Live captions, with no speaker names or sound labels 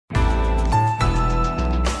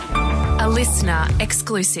listener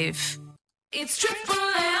exclusive. It's Triple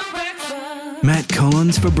M Breakfast. Matt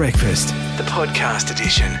Collins for breakfast, the podcast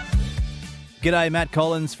edition. G'day, Matt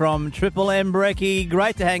Collins from Triple M Brekkie.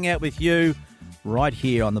 Great to hang out with you right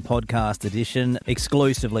here on the podcast edition,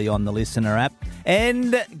 exclusively on the Listener app.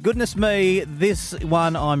 And goodness me, this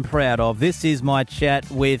one I'm proud of. This is my chat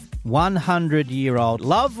with 100-year-old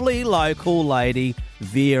lovely local lady,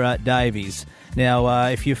 Vera Davies. Now,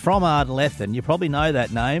 if you're from Ardlethan, you probably know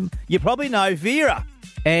that name. You probably know Vera.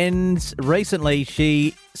 And recently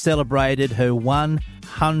she celebrated her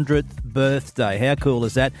 100th birthday. How cool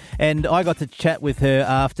is that? And I got to chat with her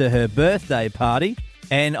after her birthday party.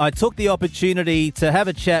 And I took the opportunity to have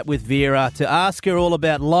a chat with Vera, to ask her all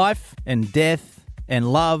about life and death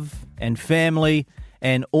and love and family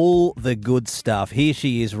and all the good stuff. Here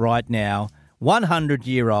she is right now,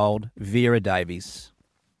 100-year-old Vera Davies.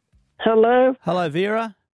 Hello? Hello,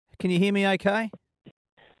 Vera. Can you hear me okay?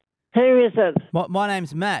 Who is it? My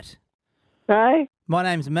name's Matt. Hey? My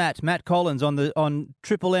name's Matt Collins on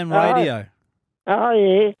Triple M Radio. Oh,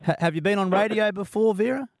 yeah. Have you been on radio before,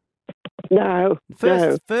 Vera? No.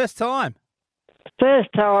 First time. First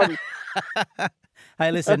time.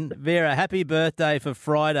 Hey, listen, Vera, happy birthday for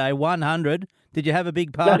Friday, 100. Did you have a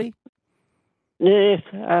big party? Yes,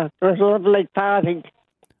 it was a lovely party.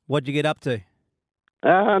 What'd you get up to?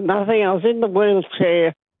 Nothing. I was in the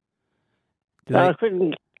wheelchair. I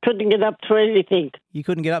couldn't get up to anything. You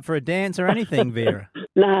couldn't get up for a dance or anything, Vera?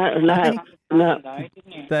 No.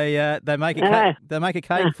 They make a cake. They make a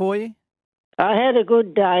cake for you? I had a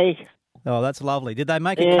good day. Oh, that's lovely. Did they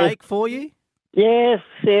make a cake for you? Yes.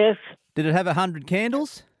 Did it have 100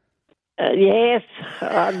 candles? Yes.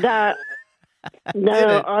 No.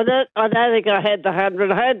 No, I don't think I had the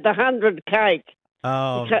 100. I had the 100 cake.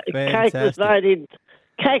 Oh, fantastic.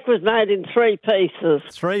 Cake was made in 3 pieces.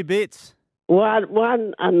 3 bits.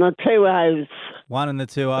 One and the 2 O's. 1 and the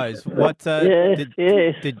 2 O's. What?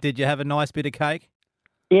 Yes. Did you have a nice bit of cake?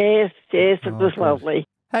 Yes, it was lovely.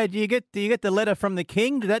 Hey, do you get the letter from the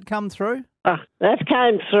King? Did that come through? That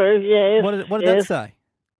came through. Yes. What did that say?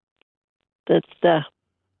 That's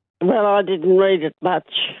well, I didn't read it much,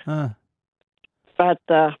 but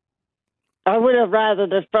I would have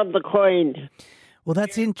rathered it from the Queen. Well,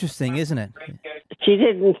 that's interesting, isn't it? She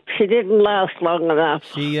didn't last long enough.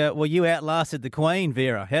 You outlasted the Queen,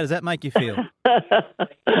 Vera. How does that make you feel?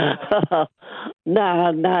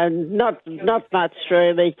 No, not much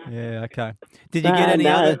really. Yeah, okay. Did you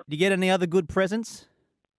get any other good presents?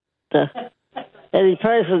 Any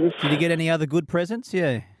presents? Did you get any other good presents?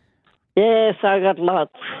 Yeah. Yes, I got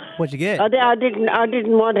lots. What'd you get? I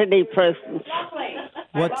didn't want any presents.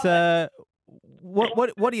 What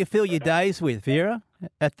do you fill your days with, Vera,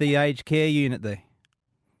 at the aged care unit there?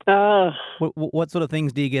 What sort of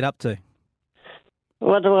things do you get up to?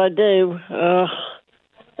 What do I do?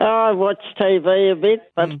 I watch TV a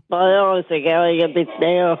bit, but my eyes are going a bit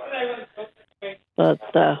now. But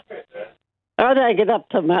I don't get up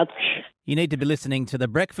to much. You need to be listening to The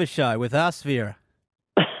Breakfast Show with us, Vera.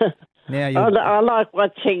 Now I like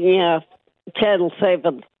watching Channel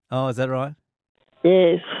 7. Oh, is that right?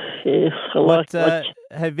 Yes. I like watching.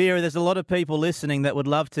 Hey, Vera, there's a lot of people listening that would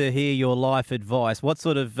love to hear your life advice. What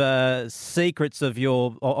sort of secrets of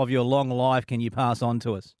your long life can you pass on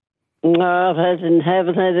to us? No, I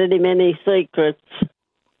haven't had many secrets.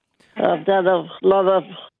 I've done a lot of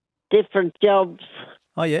different jobs.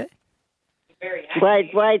 Oh, yeah?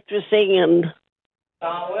 Waitressing and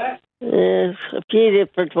a few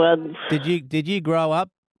different ones. Did you grow up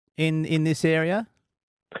in this area?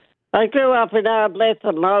 I grew up in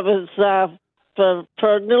Ardlethan. I was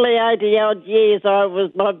for nearly 80-odd years.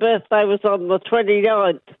 My birthday was on the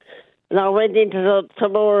 29th, and I went into the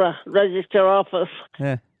Tamora register office.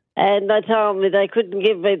 Yeah. And they told me they couldn't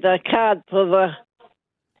give me the card for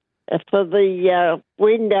the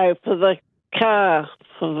window for the car.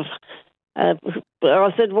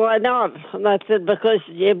 I said, why not? And they said, because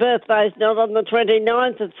your birthday's not on the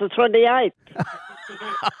 29th, it's the 28th.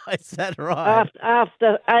 Is that right?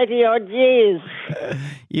 After 80-odd years.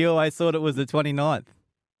 You always thought it was the 29th?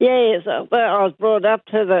 Yes, well, I was brought up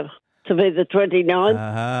to be the 29th.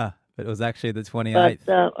 Uh-huh. But it was actually the 28th.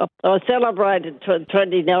 But I celebrated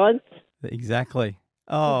 29th. Exactly.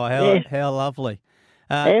 Oh, how lovely.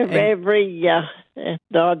 Every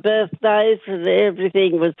my birthdays and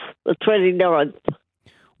everything was the 29th.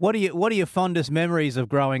 What are your fondest memories of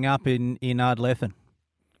growing up in Ardlethan?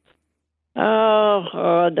 Oh,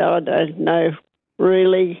 I don't know,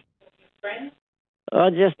 really. I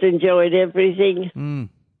just enjoyed everything.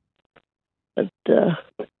 But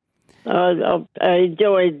I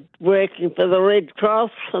enjoyed working for the Red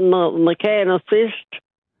Cross and the can of fish.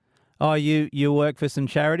 Oh, you work for some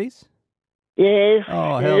charities? Yes.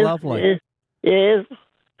 Oh, how yes, lovely. Yes, yes.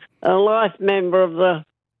 A life member of the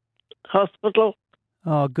hospital.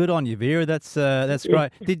 Oh, good on you, Vera. That's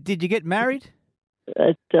great. Did you get married?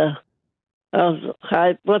 What's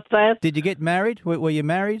that? Did you get married? Were you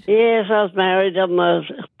married? Yes, I was married on the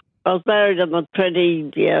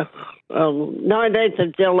 19th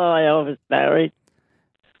of July. I was married.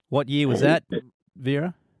 What year was that,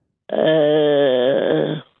 Vera?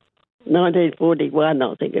 1941,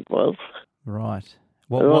 I think it was. Right.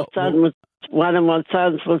 One of my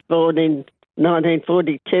sons was born in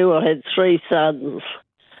 1942. I had 3 sons.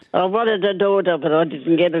 I wanted a daughter, but I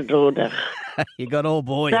didn't get a daughter. You got all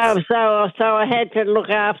boys. So I had to look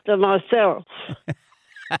after myself.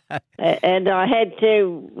 And I had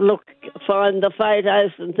to find the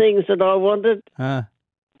photos and things that I wanted. Huh.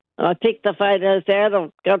 I picked the photos out.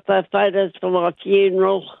 I've got the photos for my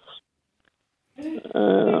funeral.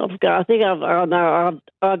 I've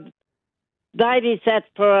babysat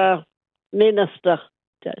for a minister.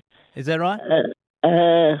 Is that right?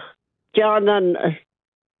 John and...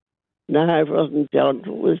 no, it wasn't John. It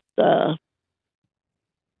was...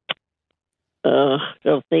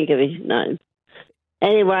 I'll think of his name.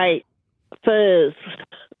 Anyway, Furs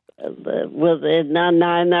were their name.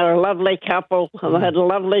 They were a lovely couple, and they had a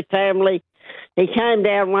lovely family. He came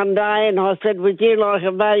down one day, and I said, "Would you like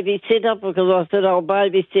a babysitter?" Because I said, "I'll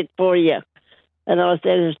babysit for you." And I said,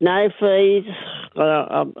 "There's no fees.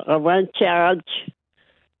 I won't charge.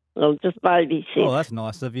 I'll just babysit." Oh, that's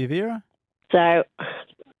nice of you, Vera. So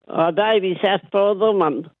I babysat for them,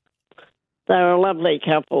 and they were a lovely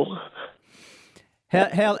couple.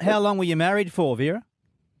 How long were you married for, Vera?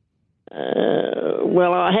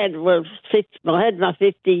 Well, I had my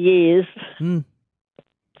 50 years.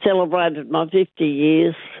 Celebrated my 50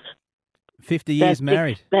 years. 50 years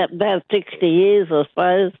married. About 60 years, I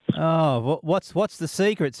suppose. Oh, what's the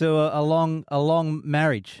secret to a long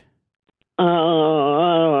marriage?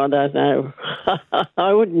 Oh, I don't know.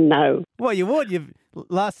 I wouldn't know. Well, you would. You've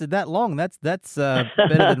lasted that long. That's better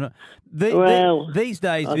than these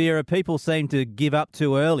days, Vera. People seem to give up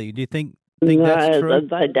too early. Do you think that's true?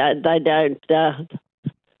 They don't.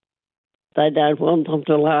 They don't want them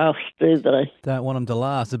to last, do they? Don't want them to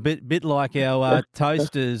last. A bit like our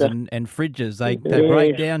toasters and fridges. They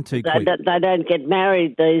break down too quick. They don't get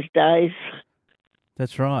married these days.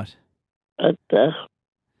 That's right. But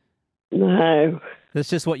no. That's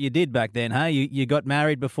just what you did back then, huh? You got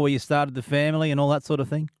married before you started the family and all that sort of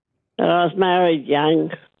thing? I was married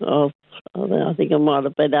young. I think I might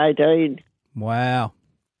have been 18. Wow.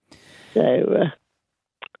 So...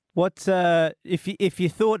 What if you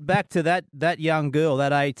thought back to that young girl,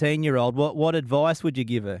 that 18-year-old, what advice would you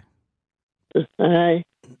give her?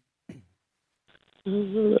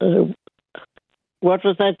 What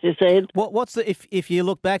was that you said? What's if you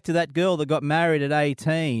look back to that girl that got married at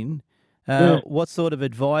 18, what sort of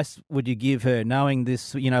advice would you give her, knowing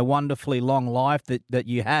this wonderfully long life that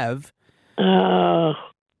you have? I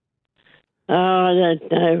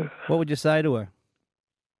don't know. What would you say to her?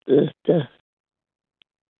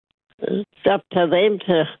 It's up to them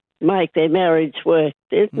to make their marriage work,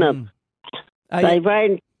 isn't it? They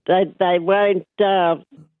won't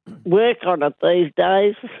work on it these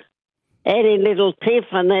days. Any little tiff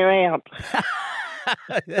and they're out.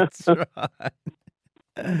 That's right.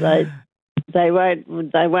 They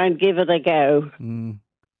won't give it a go. And,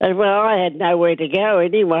 well, I had nowhere to go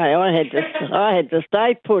anyway. I had to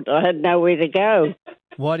stay put. I had nowhere to go.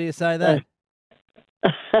 Why do you say that?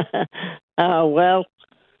 Oh well.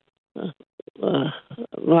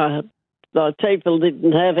 My people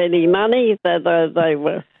didn't have any money. They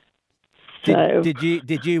were.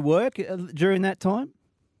 Did you work during that time?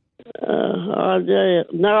 I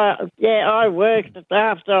worked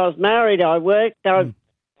after I was married. I worked. I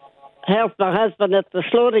helped my husband at the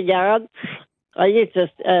slaughter yards. I used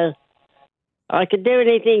to. I could do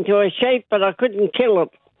anything to a sheep, but I couldn't kill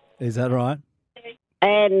it. Is that right?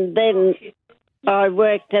 And then I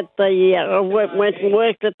worked at went and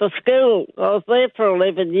worked at the school. I was there for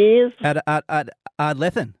 11 years. At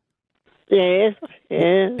Ardlethan? Yes,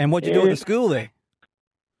 yeah. And what'd you do at the school there?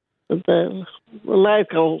 The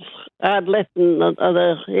local Ardlethan,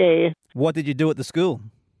 yeah. What did you do at the school?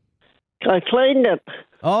 I cleaned it.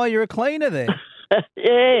 Oh, you're a cleaner there?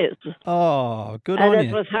 Yes. Oh, good and on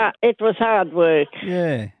you. It was hard work.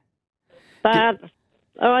 Yeah. But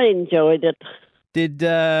I enjoyed it. Did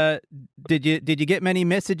you get many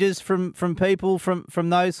messages from people from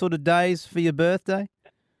those sort of days for your birthday?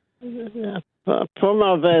 For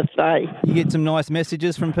my birthday. You get some nice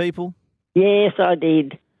messages from people? Yes, I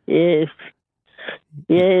did. Yes.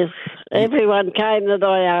 Yes. Everyone came that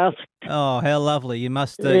I asked. Oh, how lovely! You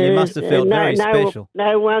must have felt very special.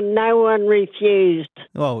 No one refused.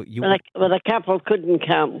 Well, But a couple couldn't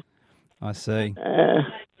come. I see.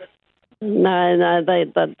 No,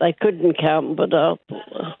 they couldn't come. But I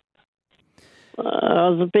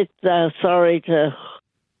was a bit sorry to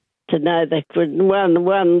know they couldn't.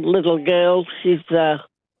 One little girl, she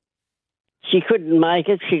couldn't make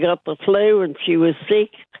it. She got the flu and she was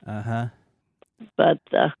sick. But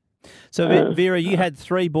so Vera, you had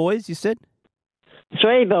 3 boys, you said?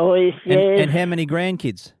 3 boys, yes. And how many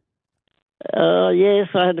grandkids? Yes,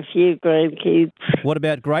 I had a few grandkids. What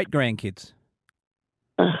about great-grandkids?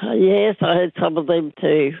 Yes, I had some of them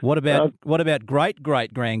too. What about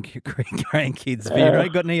great-great-grandkids, Vera?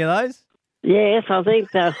 Got any of those? Yes, I think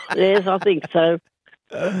so. Yes, I think so.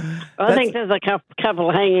 I think there's a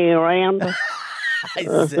couple hanging around.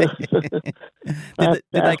 I see. Did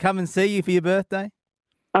they come and see you for your birthday?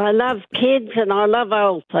 I love kids and I love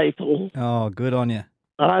old people. Oh, good on you.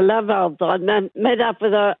 I love old. I met up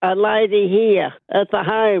with a lady here at the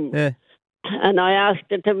home. Yeah. And I asked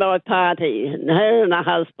her to my party, and her and her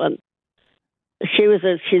husband.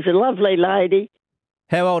 She's a lovely lady.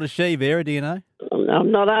 How old is she, Vera? Do you know? I'm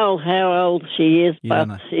not old how old she is, but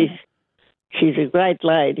she's a great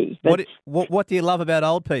lady. But what do you love about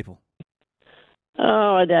old people?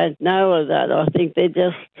 Oh, I don't know that. I think they're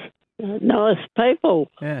just nice people.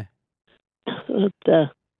 Yeah. But,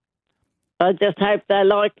 I just hope they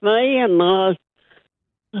like me, and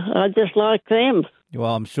I just like them.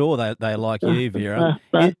 Well, I'm sure they like you, Vera.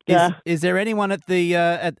 But, is there anyone at the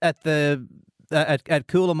at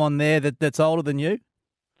Coolum there that's older than you?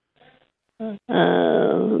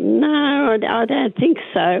 No, I don't think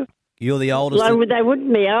so. You're the oldest. Well, they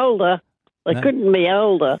wouldn't be older. They couldn't be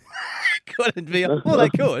older. Couldn't be. Well, they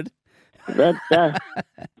could. But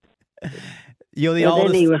you're the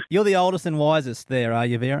oldest. Anyway. You're the oldest and wisest there, are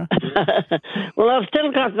you, Vera? Well, I've still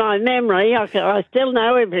got my memory. I still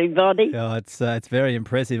know everybody. Oh, it's very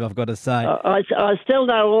impressive, I've got to say. I still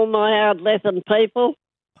know all my Ardlethan people.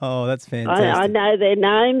 Oh, that's fantastic. I know their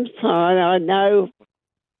names. I know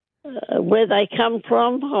where they come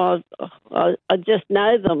from. I just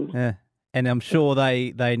know them. Yeah, and I'm sure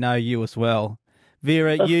they know you as well.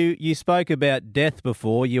 Vera, you spoke about death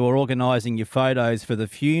before. You were organising your photos for the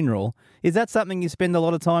funeral. Is that something you spend a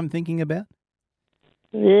lot of time thinking about?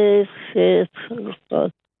 Yes.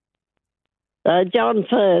 John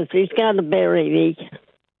Firth, he's going to bury me.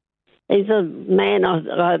 He's a man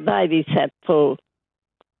I babysat for.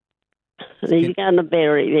 And he's going to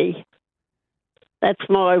bury me. That's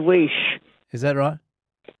my wish. Is that right?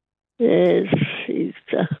 Yes, he's...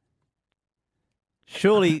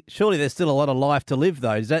 Surely there's still a lot of life to live,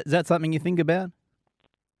 though. Is that something you think about?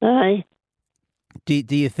 Aye. Do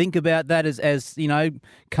you think about that as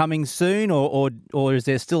coming soon, or is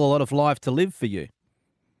there still a lot of life to live for you?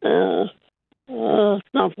 It's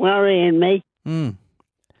not worrying me.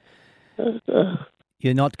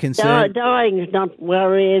 You're not concerned? Dying's not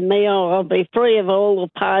worrying me. I'll be free of all the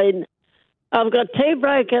pain. I've had 2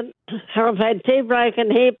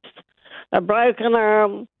 broken hips, a broken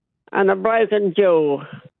arm, and a broken jaw.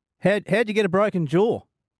 How'd you get a broken jaw?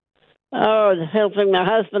 Oh, I was helping my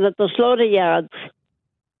husband at the slaughter yards.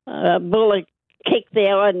 A bullet kicked the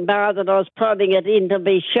iron bar that I was prodding it in to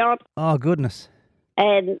be shot. Oh, goodness.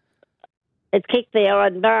 And it kicked the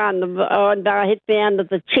iron bar, and the iron bar hit me under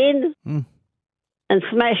the chin and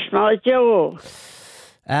smashed my jaw.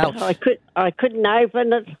 Ouch. I couldn't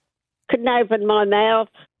open it, couldn't open my mouth.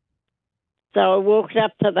 So I walked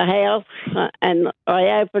up to the house and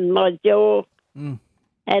I opened my jaw, and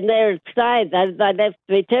there it stayed. They left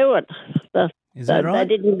me to it. Is that right?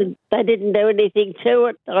 They didn't do anything to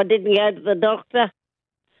it. I didn't go to the doctor.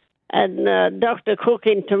 And Dr. Cook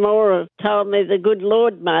in Temora told me the good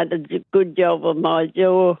Lord made a good job of my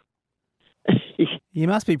jaw. You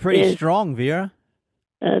must be pretty strong, Vera.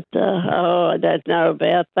 I don't know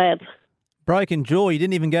about that. Broken jaw, you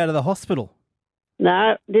didn't even go to the hospital?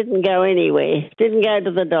 No, didn't go anywhere. Didn't go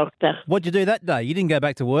to the doctor. What'd you do that day? You didn't go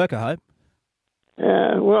back to work, I hope.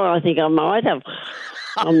 Well, I think I might have.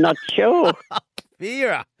 I'm not sure.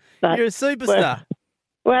 Vera, you're a superstar.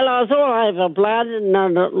 Well, I was all over blood, and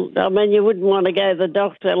I mean, you wouldn't want to go to the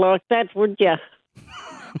doctor like that, would you?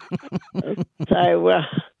 So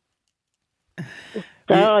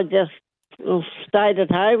I just stayed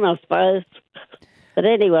at home, I suppose. But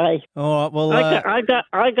anyway, all right. Well, I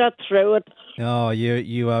got through it. Oh,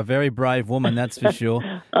 you are a very brave woman, that's for sure.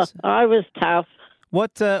 I was tough.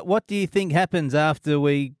 What do you think happens after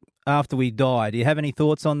we die? Do you have any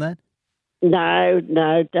thoughts on that? No,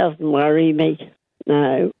 it doesn't worry me.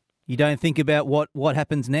 No. You don't think about what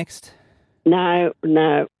happens next? No.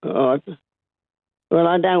 God. Well,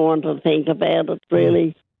 I don't want to think about it,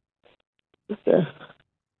 really.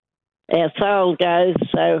 Our soul goes,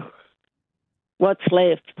 so what's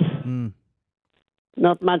left? Mm.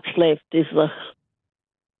 Not much left, is there?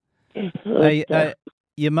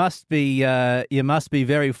 You must be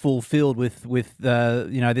very fulfilled with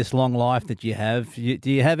this long life that you have. Do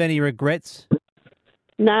you have any regrets?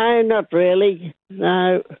 No, not really.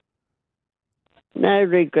 No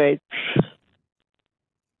regrets.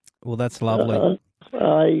 Well, that's lovely.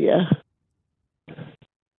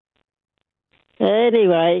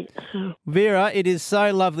 Anyway, Vera, it is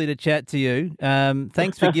so lovely to chat to you.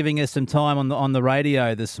 Thanks for giving us some time on the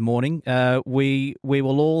radio this morning. We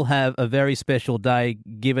will all have a very special day,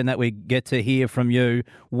 given that we get to hear from you.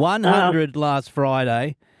 100 last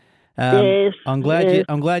Friday. yes. I'm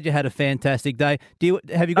glad you had a fantastic day.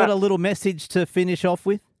 Have you got a little message to finish off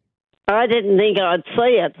with? I didn't think I'd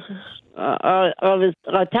see it.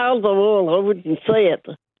 I told them all I wouldn't see it.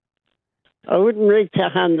 I wouldn't reach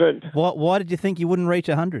 100. Why did you think you wouldn't reach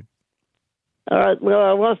 100? Well,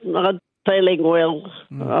 I wasn't feeling well.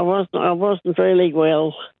 I wasn't feeling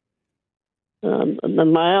well. And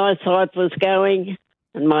my eyesight was going,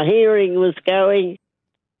 and my hearing was going,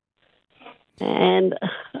 and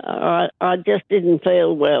I just didn't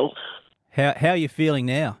feel well. How are you feeling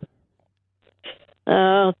now?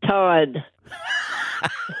 Tired.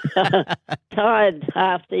 Tired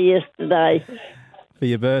after yesterday. For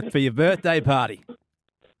your birthday party.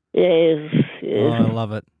 Yes. Oh, I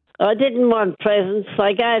love it. I didn't want presents.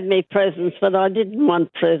 They gave me presents, but I didn't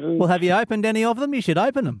want presents. Well, have you opened any of them? You should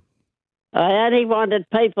open them. I only wanted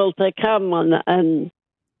people to come and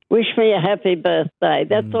wish me a happy birthday.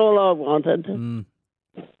 That's all I wanted. Mm.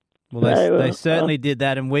 Well, they certainly did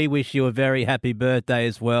that, and we wish you a very happy birthday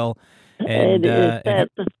as well. And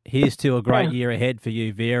here's to a great year ahead for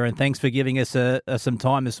you, Vera, and thanks for giving us some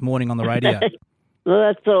time this morning on the radio.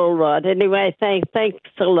 Well, that's all right. Anyway, thanks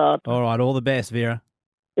a lot. All right, all the best, Vera.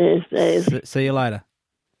 Yes. See you later.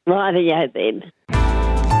 Rightio then.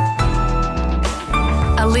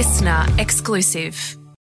 A listener exclusive.